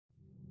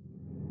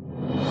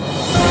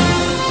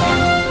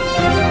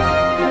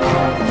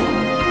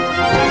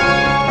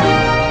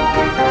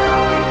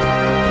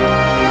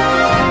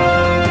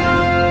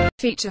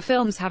feature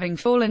films having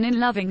fallen in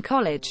love in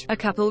college. A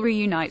couple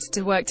reunites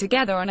to work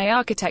together on an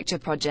architecture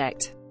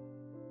project.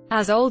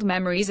 As old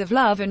memories of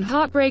love and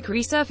heartbreak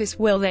resurface,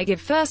 will they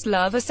give first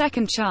love a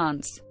second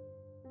chance?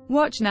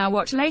 Watch now,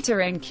 watch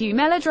later. In Q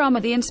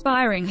melodrama, the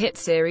inspiring hit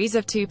series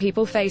of two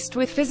people faced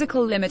with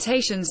physical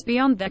limitations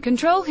beyond their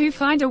control who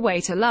find a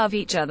way to love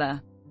each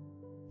other.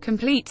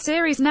 Complete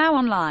series now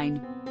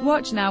online.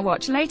 Watch now,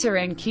 watch later.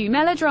 In Q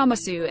melodrama,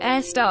 Sue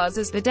Air stars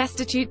as the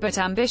destitute but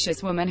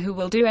ambitious woman who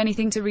will do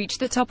anything to reach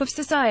the top of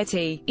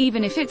society,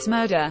 even if it's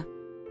murder.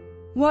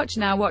 Watch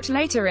now, watch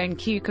later. In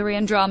Q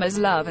Korean dramas,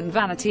 love and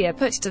vanity are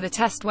put to the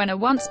test when a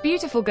once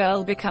beautiful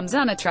girl becomes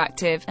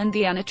unattractive, and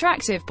the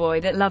unattractive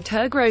boy that loved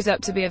her grows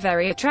up to be a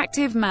very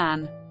attractive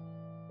man.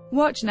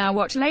 Watch now,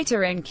 watch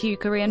later. In Q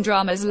Korean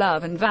dramas,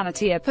 love and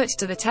vanity are put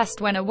to the test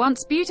when a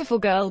once beautiful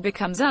girl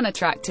becomes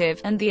unattractive,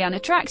 and the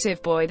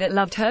unattractive boy that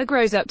loved her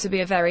grows up to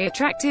be a very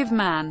attractive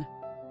man.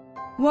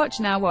 Watch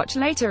now, watch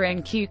later.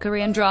 In Q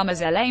Korean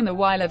dramas, el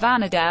mawala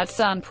vanidad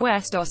sun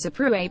puesto sa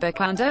prueba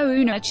cuando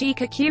una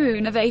chica que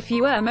una vez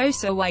fue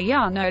hermosa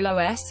ya no lo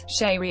es,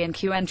 Sherry en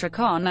Q entra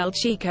con el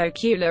chico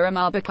que la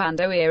amaba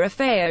cuando era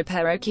feo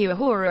pero que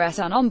ahora es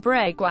un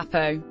hombre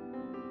guapo.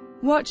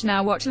 Watch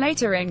now, watch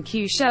later. In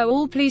Q show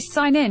all, please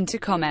sign in to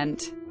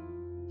comment.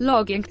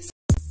 Log in.